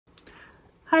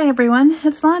Hi everyone,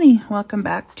 it's Lonnie. Welcome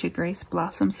back to Grace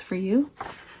Blossoms For You.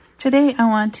 Today I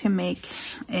want to make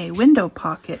a window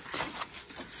pocket.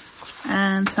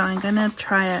 And so I'm going to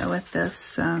try it with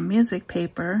this music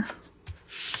paper.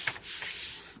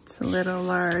 It's a little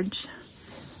large.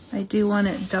 I do want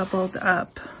it doubled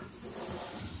up,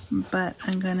 but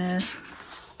I'm going to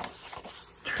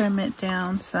trim it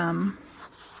down some.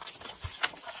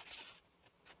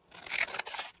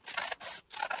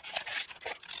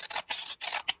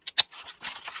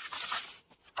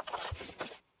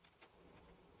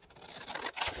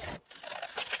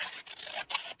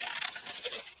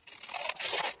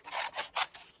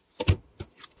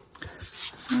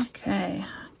 Okay,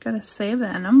 gotta save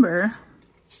that number.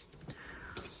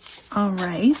 All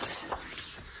right,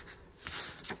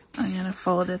 I'm gonna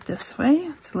fold it this way.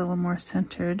 It's a little more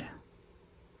centered.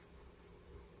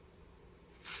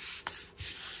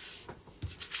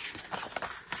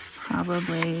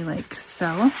 Probably like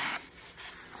so.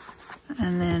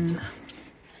 And then,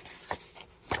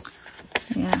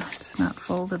 yeah, it's not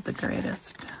folded the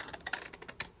greatest.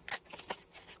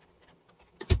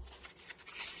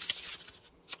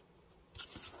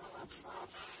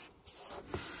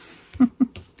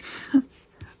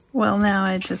 Well, now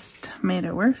I just made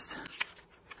it worse.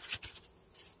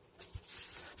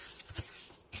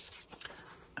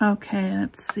 Okay,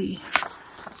 let's see.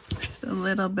 Just a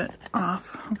little bit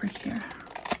off over here.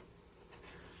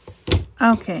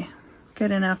 Okay, good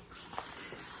enough.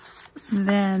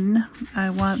 Then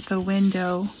I want the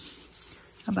window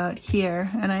about here.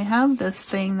 And I have this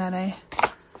thing that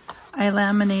I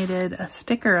laminated a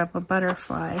sticker of a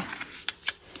butterfly.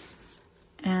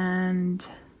 And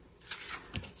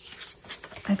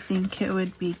I think it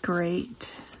would be great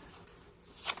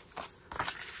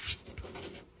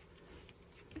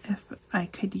if I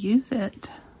could use it.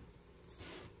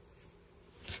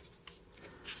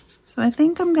 So I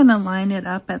think I'm going to line it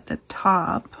up at the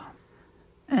top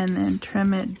and then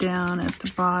trim it down at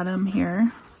the bottom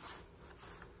here.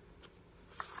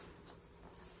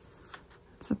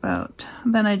 It's about,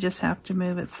 then I just have to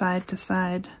move it side to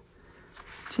side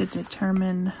to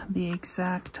determine the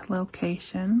exact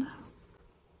location.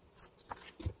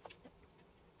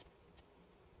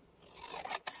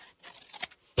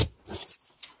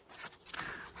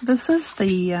 This is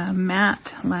the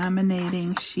matte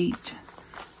laminating sheet,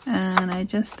 and I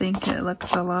just think it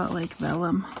looks a lot like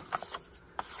vellum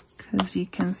because you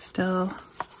can still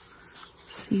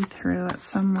see through it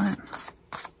somewhat.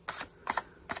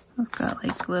 I've got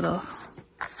like little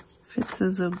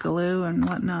fits of glue and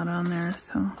whatnot on there,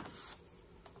 so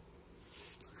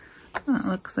it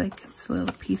looks like it's a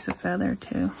little piece of feather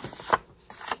too.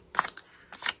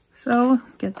 So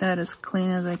get that as clean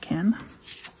as I can.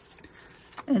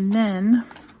 And then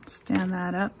stand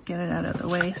that up, get it out of the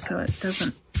way so it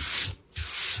doesn't.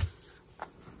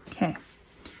 Okay.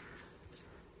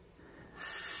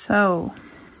 So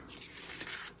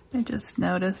I just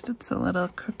noticed it's a little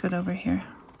crooked over here.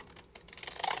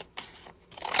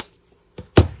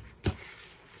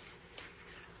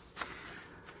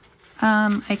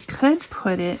 I could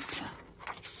put it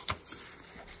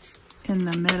in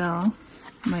the middle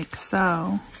like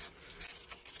so.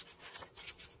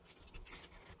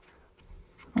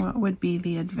 What would be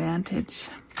the advantage?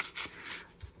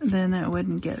 Then it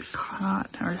wouldn't get caught,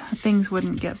 or things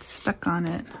wouldn't get stuck on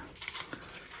it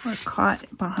or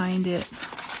caught behind it.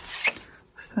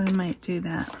 So I might do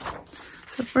that.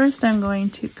 So first I'm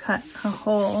going to cut a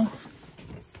hole.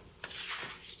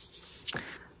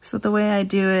 So the way I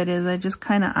do it is I just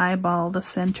kind of eyeball the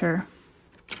center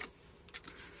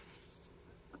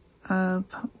of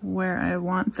where I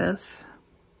want this.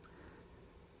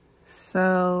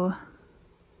 So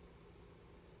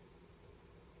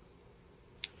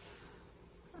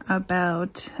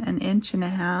about 1.5 inches.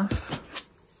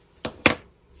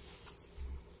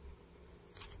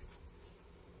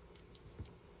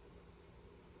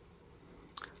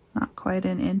 Not quite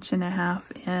 1.5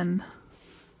 inches in.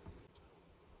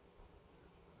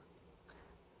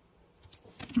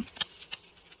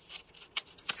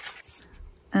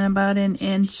 And about 1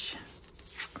 inch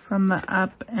from the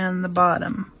up and the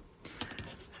bottom.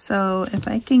 So if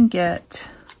I can get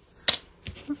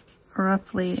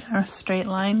roughly a straight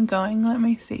line going, let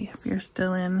me see if you're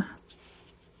still in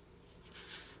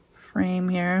frame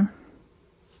here.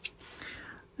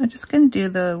 I'm just going to do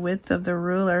the width of the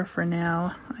ruler for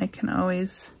now. I can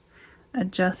always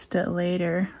adjust it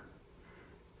later.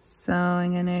 So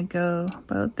I'm going to go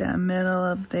about that middle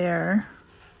of there.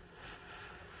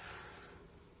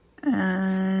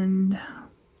 And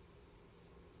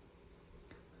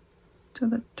to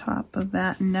the top of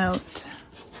that note.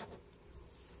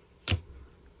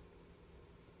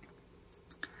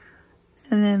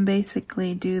 And then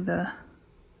basically do the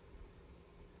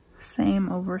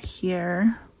same over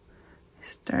here.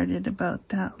 Started about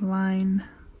that line,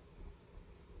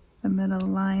 the middle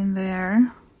line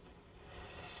there.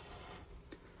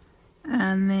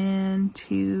 And then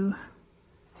to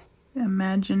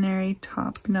imaginary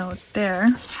top note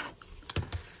there.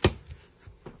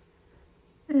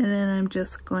 And then I'm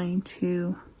just going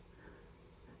to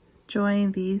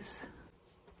join these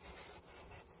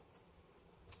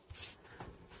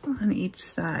on each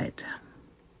side.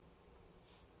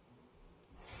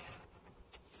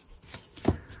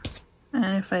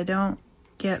 And if I don't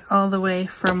get all the way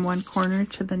from one corner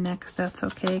to the next, that's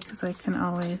okay, because I can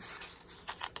always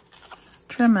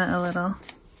trim it a little.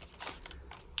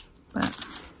 But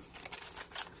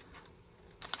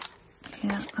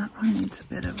yeah, that one needs a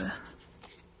bit of a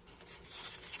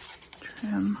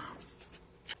trim.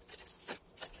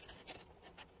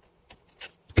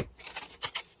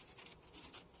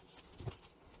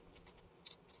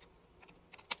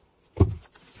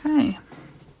 Okay,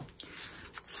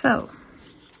 so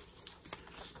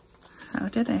how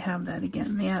did I have that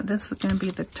again? Yeah, this is going to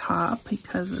be the top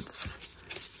because it's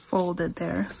folded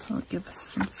there, so it'll give us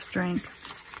some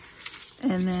strength.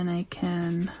 And then I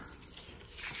can,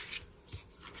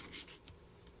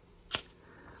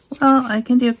 well, I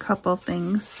can do a couple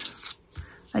things.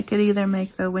 I could either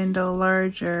make the window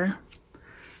larger,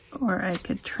 or I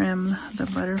could trim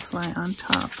the butterfly on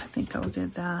top. I think I'll do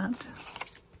that.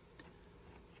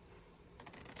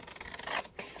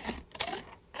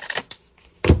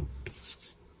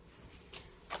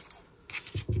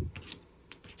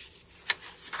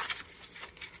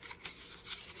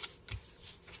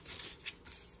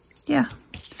 Yeah,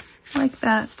 like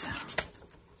that.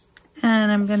 And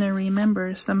I'm going to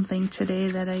remember something today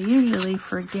that I usually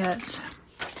forget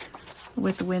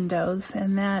with windows,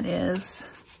 and that is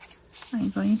I'm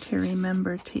going to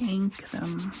remember to ink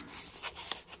them.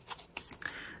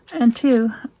 And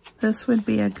two, this would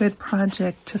be a good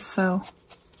project to sew.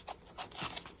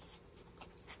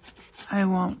 I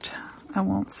won't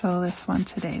sew this one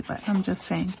today, but I'm just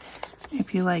saying,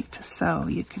 if you like to sew,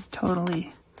 you could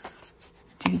totally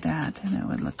do that and it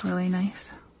would look really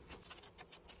nice.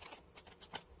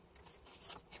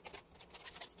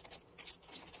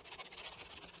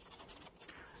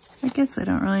 I guess I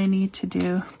don't really need to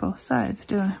do both sides,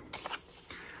 do I?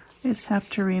 I just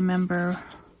have to remember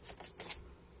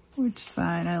which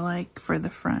side I like for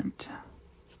the front.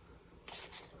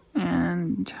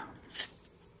 And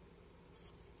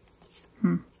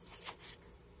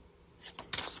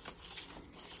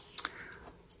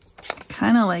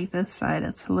kind of like this side.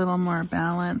 It's a little more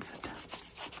balanced.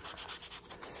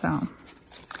 So,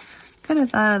 could have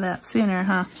thought of that sooner,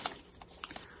 huh?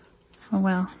 Oh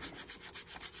well.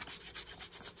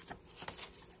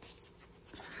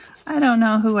 I don't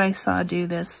know who I saw do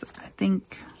this. I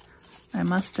think I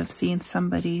must have seen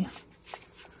somebody,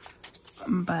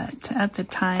 but at the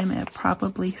time it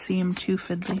probably seemed too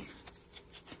fiddly.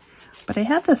 But I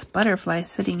had this butterfly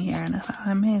sitting here and I thought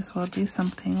I may as well do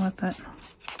something with it.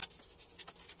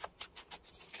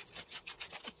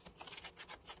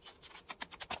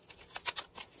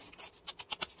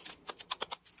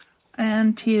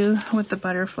 And too, with the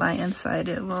butterfly inside,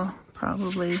 it will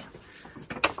probably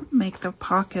make the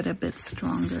pocket a bit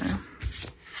stronger.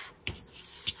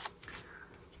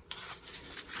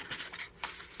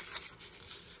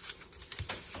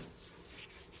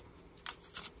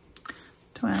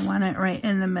 Do I want it right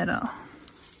in the middle?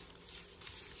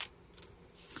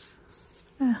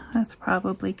 Yeah, that's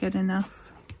probably good enough.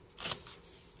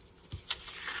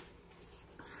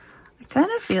 I kind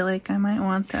of feel like I might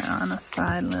want that on the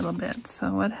side a little bit.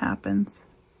 So what happens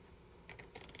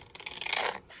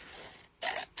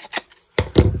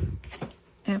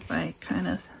if I kind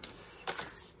of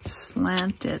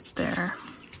slant it there?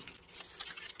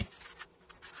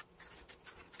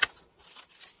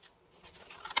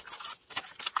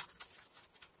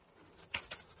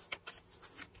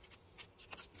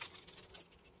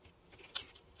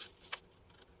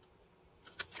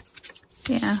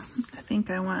 Yeah, I think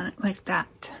I want it like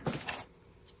that.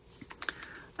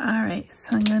 Alright,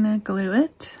 so I'm going to glue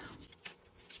it.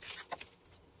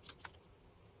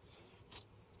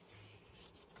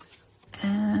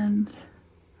 And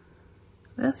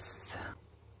this.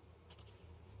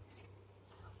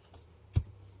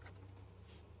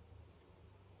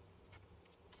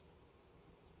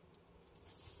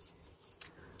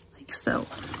 Like so.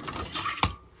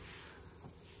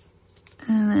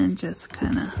 And then just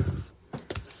kind of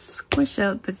squish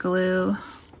out the glue.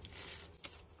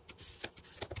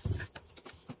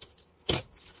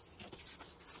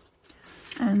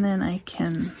 And then I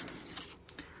can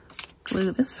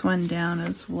glue this one down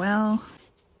as well.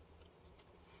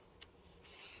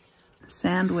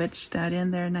 Sandwich that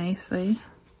in there nicely.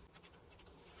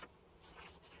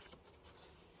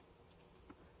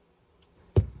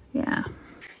 Yeah.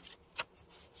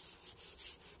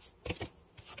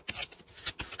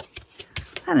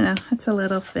 I don't know, it's a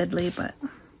little fiddly, but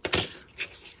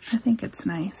I think it's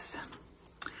nice.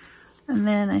 And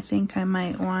then I think I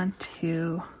might want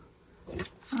to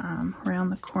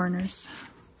round the corners.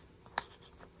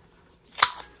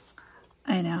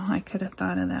 I know, I could have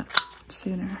thought of that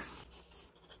sooner.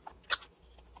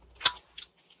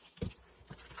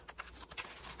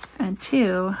 And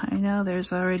two, I know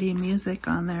there's already music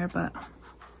on there, but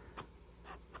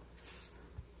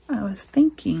I was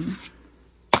thinking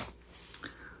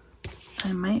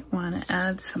I might want to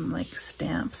add some like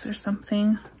stamps or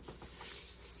something.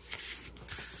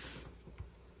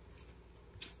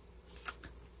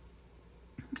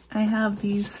 I have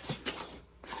these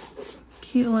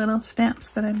cute little stamps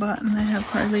that I bought and I have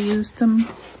hardly used them.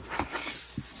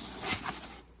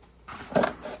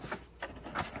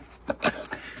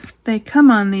 They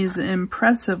come on these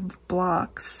impressive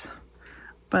blocks,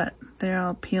 but they're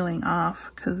all peeling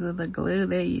off because of the glue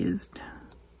they used.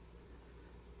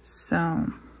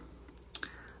 So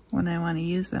when I want to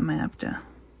use them, I have to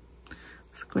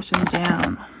squish them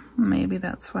down. Maybe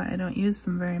that's why I don't use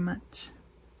them very much.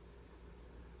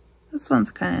 This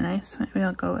one's kind of nice. Maybe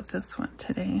I'll go with this one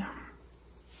today.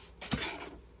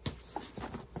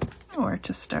 Or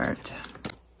to start.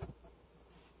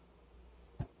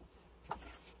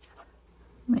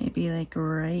 Maybe like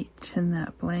right in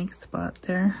that blank spot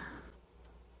there.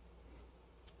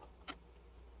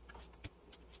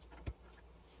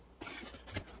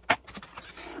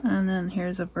 And then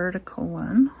here's a vertical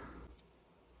one.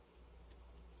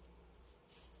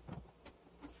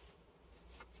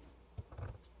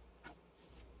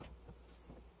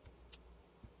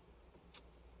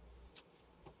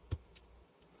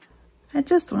 I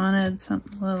just wanted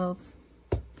something a little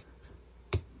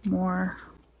more.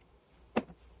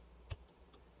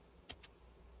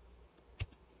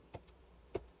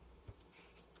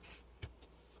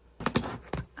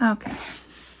 Okay.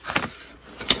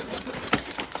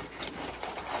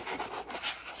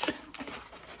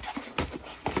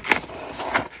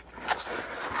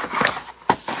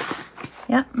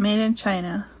 Yeah, made in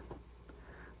China.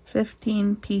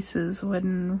 15 pieces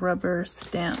wooden rubber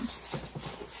stamps.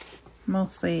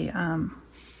 Mostly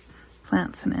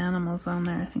plants and animals on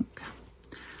there, I think.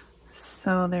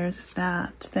 So there's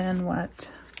that. Then what?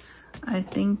 I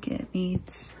think it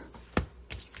needs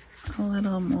a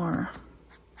little more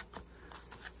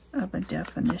of a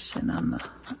definition on the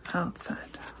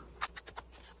outside.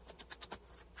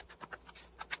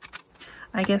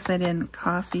 I guess I didn't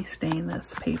coffee stain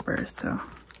this paper, so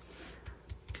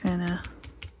kind of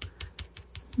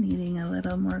needing a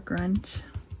little more grunge.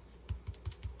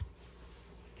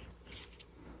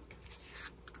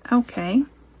 Okay,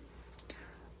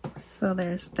 so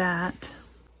there's that.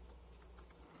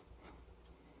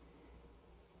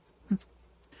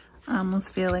 I almost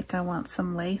feel like I want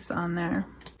some lace on there.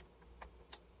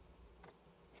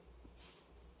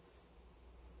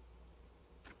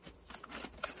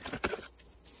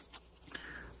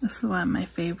 This is one of my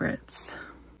favorites.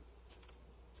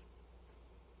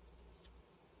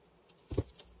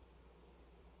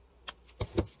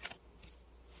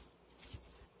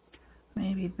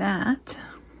 Maybe that.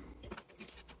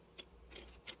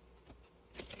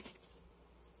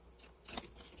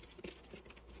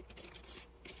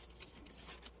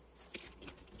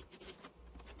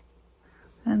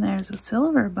 And there's a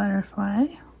silver butterfly.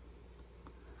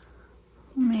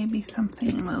 Maybe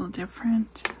something a little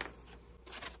different.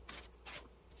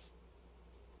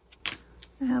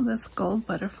 I have this gold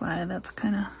butterfly that's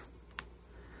kind of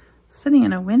sitting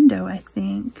in a window, I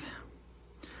think.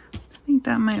 I think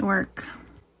that might work.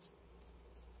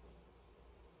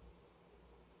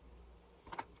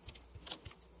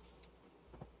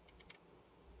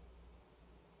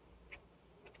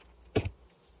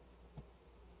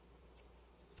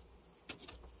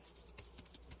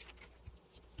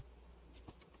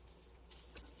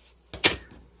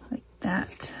 Like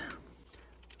that.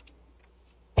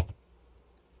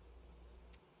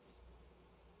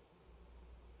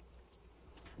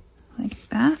 Like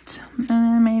that. And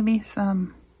then maybe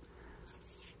some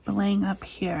bling up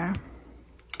here.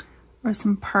 Or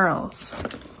some pearls.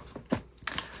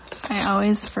 I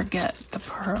always forget the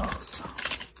pearls.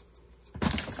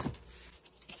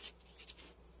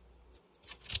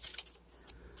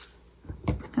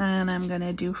 And I'm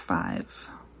gonna do 5.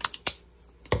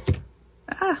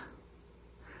 Ah!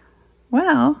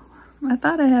 Well, I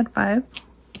thought I had 5.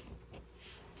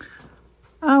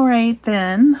 All right,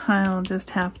 then I'll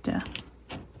just have to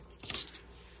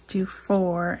do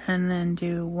 4 and then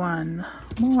do 1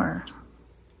 more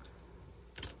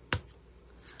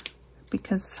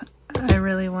because I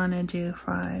really want to do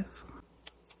 5.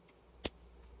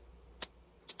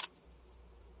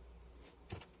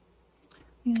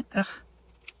 Yeah, ugh.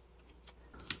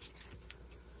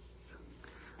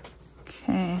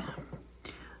 Okay.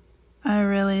 I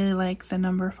really like the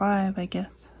number 5, I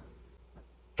guess.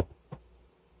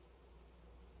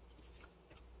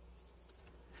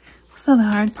 So the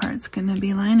hard part's going to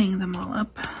be lining them all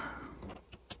up.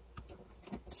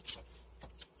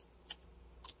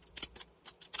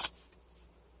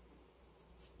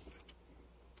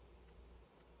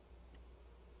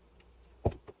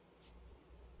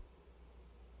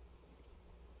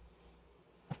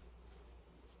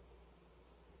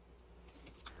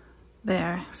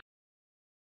 There.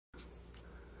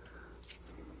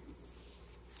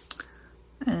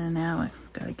 And now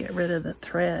I've got to get rid of the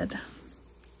thread.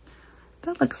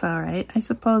 That looks all right. I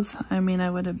suppose, I mean, it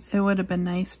would have been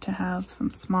nice to have some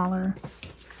smaller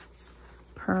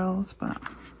pearls, but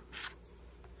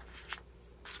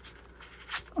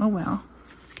oh well.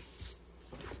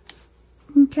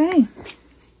 Okay.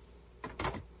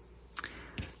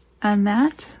 And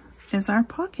that is our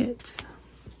pocket.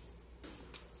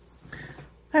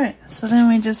 All right, so then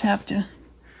we just have to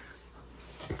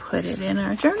put it in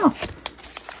our journal.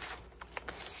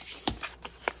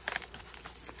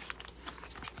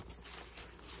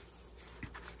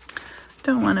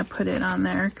 Don't want to put it on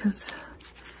there because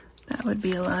that would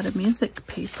be a lot of music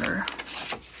paper.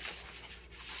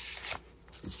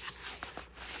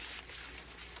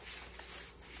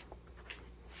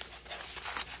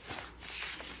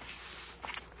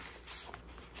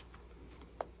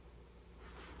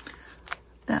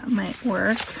 That might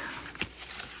work.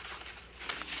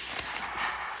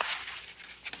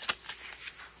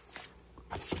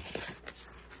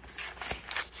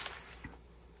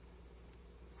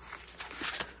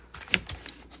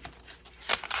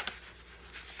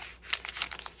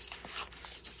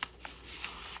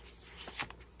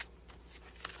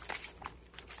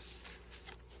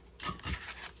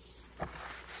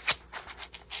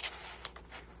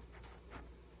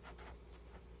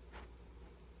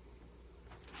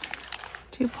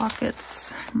 Two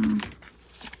pockets.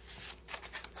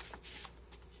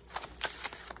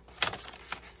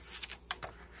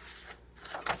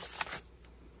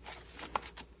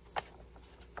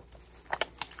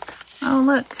 Oh,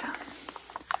 look.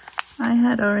 I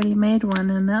had already made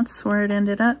one, and that's where it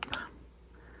ended up.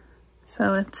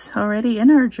 So it's already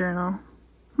in our journal.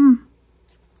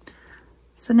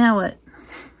 So now what?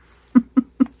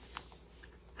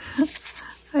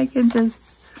 I can just,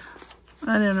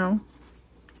 I don't know.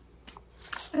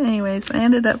 Anyways, I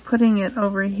ended up putting it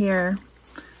over here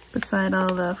beside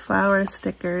all the flower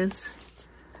stickers,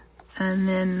 and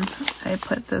then I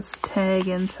put this tag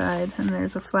inside, and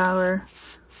there's a flower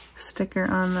sticker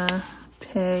on the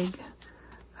tag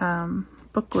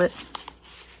booklet.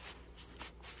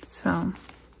 So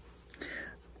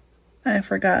I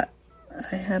forgot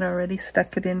I had already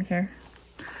stuck it in here.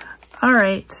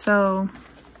 Alright, so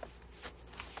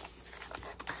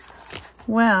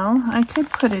well, I could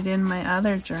put it in my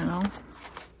other journal,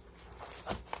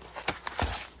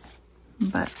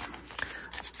 but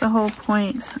the whole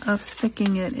point of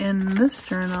sticking it in this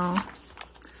journal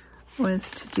was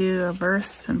to do a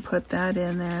verse and put that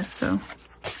in there, so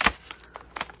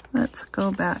let's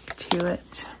go back to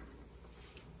it.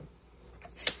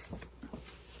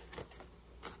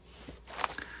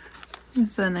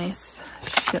 It's a nice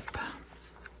ship.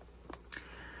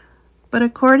 But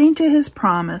according to his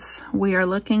promise, we are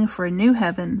looking for new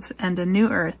heavens and a new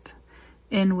earth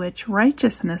in which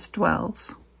righteousness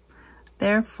dwells.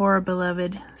 Therefore,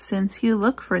 beloved, since you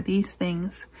look for these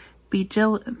things, be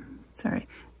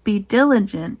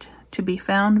diligent to be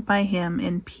found by him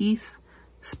in peace,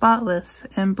 spotless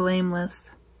and blameless.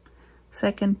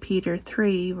 2 Peter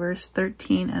 3, verse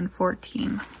 13 and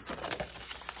 14.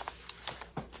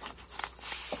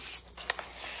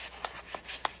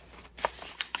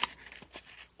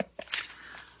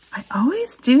 I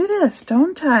always do this,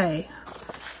 don't I?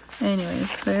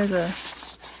 Anyways, there's a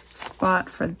spot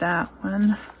for that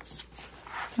one.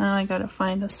 Now I gotta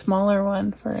find a smaller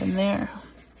one for in there.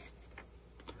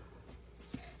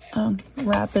 I'm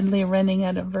rapidly running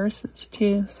out of verses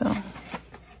too, so.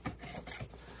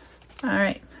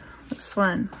 Alright, this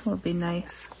one will be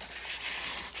nice.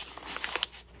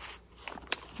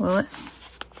 Will it?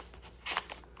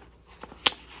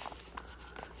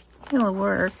 It'll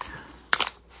work.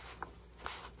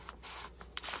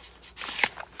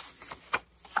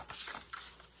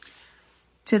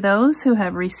 To those who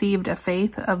have received a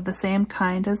faith of the same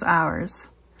kind as ours,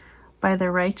 by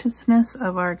the righteousness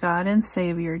of our God and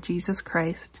Savior, Jesus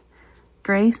Christ,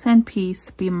 grace and peace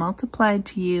be multiplied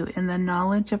to you in the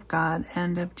knowledge of God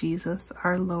and of Jesus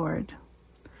our Lord.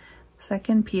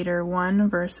 2 Peter 1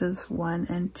 verses 1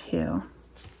 and 2.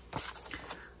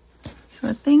 So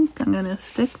I think I'm going to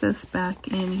stick this back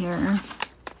in here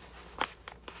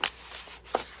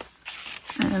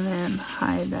and then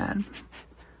hide that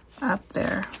up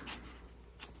there.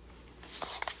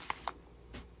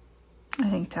 I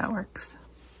think that works.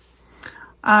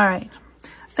 All right.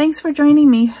 Thanks for joining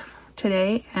me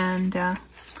today, and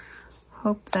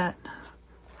hope that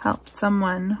helped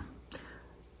someone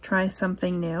try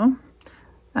something new.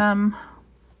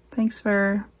 Thanks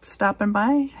for stopping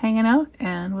by, hanging out,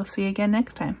 and we'll see you again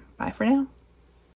next time. Bye for now.